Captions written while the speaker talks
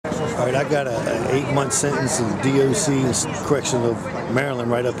All right, I got an 8-month sentence in DOC, Correction of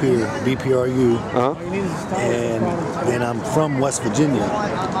Maryland, right up here, BPRU. And then I'm from West Virginia.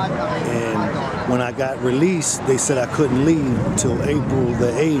 And when I got released, they said I couldn't leave until April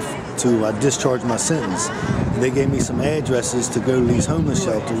the 8th to discharge my sentence. They gave me some addresses to go to these homeless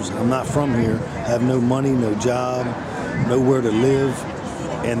shelters. I'm not from here. I have no money, no job, nowhere to live.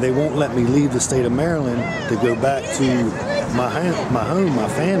 And they won't let me leave the state of Maryland to go back to my home, my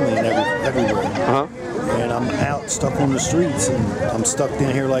family, and everywhere. And I'm out, stuck on the streets, and I'm stuck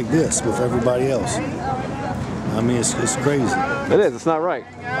down here like this with everybody else. I mean, it's crazy. It is. It's not right.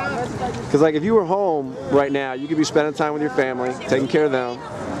 Because, like, if you were home right now, you could be spending time with your family, taking care of them.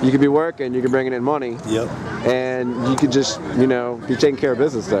 You could be working, you could be bringing in money. Yep. And you could just, you know, be taking care of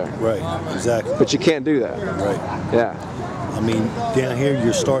business there. Right, exactly. But you can't do that. Right. Yeah. I mean, down here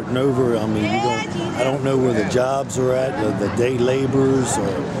you're starting over. I mean, I don't know where the jobs are at, the day laborers, or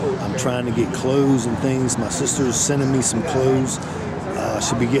I'm trying to get clothes and things. My sister's sending me some clothes. I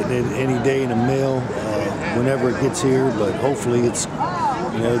should be getting it any day in the mail whenever it gets here, but hopefully it's,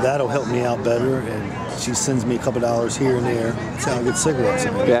 you know, that'll help me out better. And she sends me a couple dollars here and there. That's how I get cigarettes.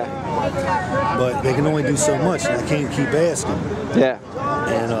 Yeah. But they can only do so much, and I can't keep asking. Yeah.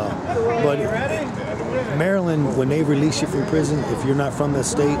 And but Maryland, when they release you from prison, if you're not from that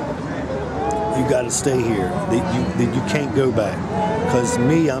state, you got to stay here. You can't go back. Because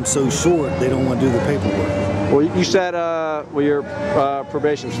me, I'm so short, they don't want to do the paperwork. Well, you said well, your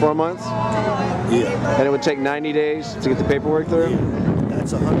probation's 4 months? Yeah. And it would take 90 days to get the paperwork through? Yeah.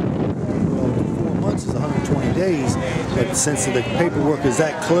 That's 4 months is 120 days. But since the paperwork is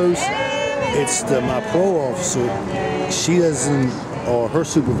that close, it's my parole officer, she doesn't, or her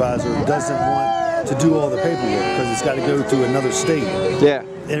supervisor doesn't want to do all the paperwork because it's got to go to another state. Yeah.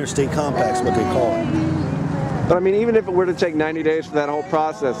 Interstate compact's what they call it. But I mean, even if it were to take 90 days for that whole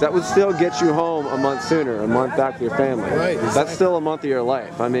process, that would still get you home a month sooner, a month back to your family. Right. Exactly. That's still a month of your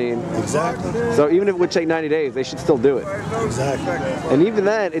life. I mean. Exactly. So even if it would take 90 days, they should still do it. Exactly. And even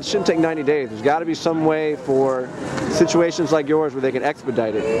then, it shouldn't take 90 days. There's got to be some way for situations like yours where they can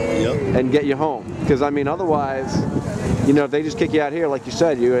expedite it. Yep. And get you home. Because I mean, otherwise, you know, if they just kick you out here, like you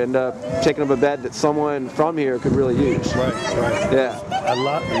said, you end up taking up a bed that someone from here could really use. Right. Right. Yeah. A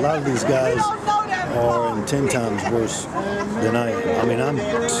lot of these guys are in 10 times worse than I am. I mean, I'm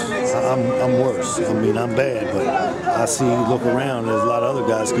worse. I mean, I'm bad, but I look around, there's a lot of other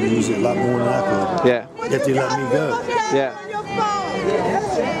guys could use it a lot more than I could. Yeah. If they let me go. Yeah.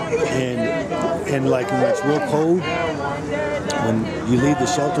 And like when it's real cold, when you leave the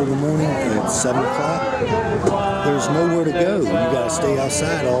shelter in the morning at 7 o'clock, there's nowhere to go. You got to stay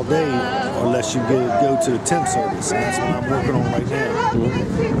outside all day unless you go to the temp service. And that's what I'm working on right now.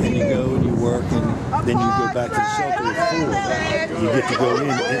 And you go and you work, and then you go back to the shelter at 4. You get to go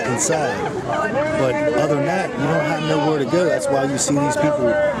inside. But other than that, you don't have nowhere to go. That's why you see these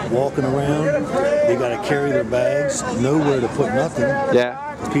people walking around. They got to carry their bags, nowhere to put nothing.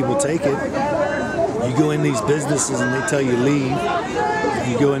 Yeah. People take it. You go in these businesses and they tell you leave. If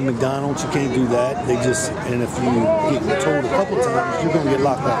you go in McDonald's, you can't do that. And if you get told a couple times, you're going to get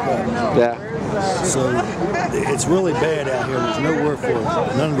locked back up. Yeah. So it's really bad out here. There's nowhere for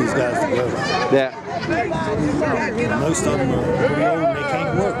none of these guys to go. Yeah. And most of them are pretty old and they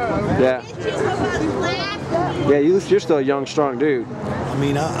can't work. Yeah. Yeah, you're still a young, strong dude. I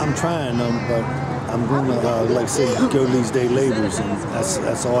mean, I'm trying, but I'm going to, like I said, go to these day laborers, and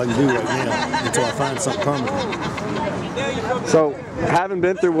that's all I can do right now until I find something permanent. So, having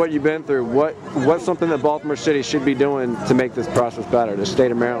been through what you've been through, what's something that Baltimore City should be doing to make this process better, the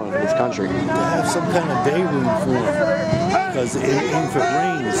state of Maryland, this country? To have some kind of day room for them, because if it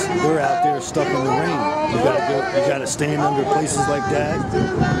rains, they're out there stuck in the rain. You got to stand under places like that,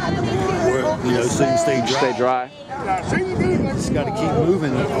 where, you know, so you can stay dry. Stay dry. You just got to keep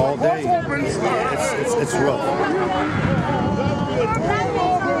moving all day. It's rough.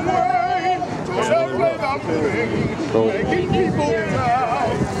 It's really rough. Cool.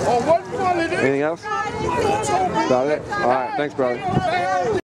 Anything else? About it? All right. Thanks, brother.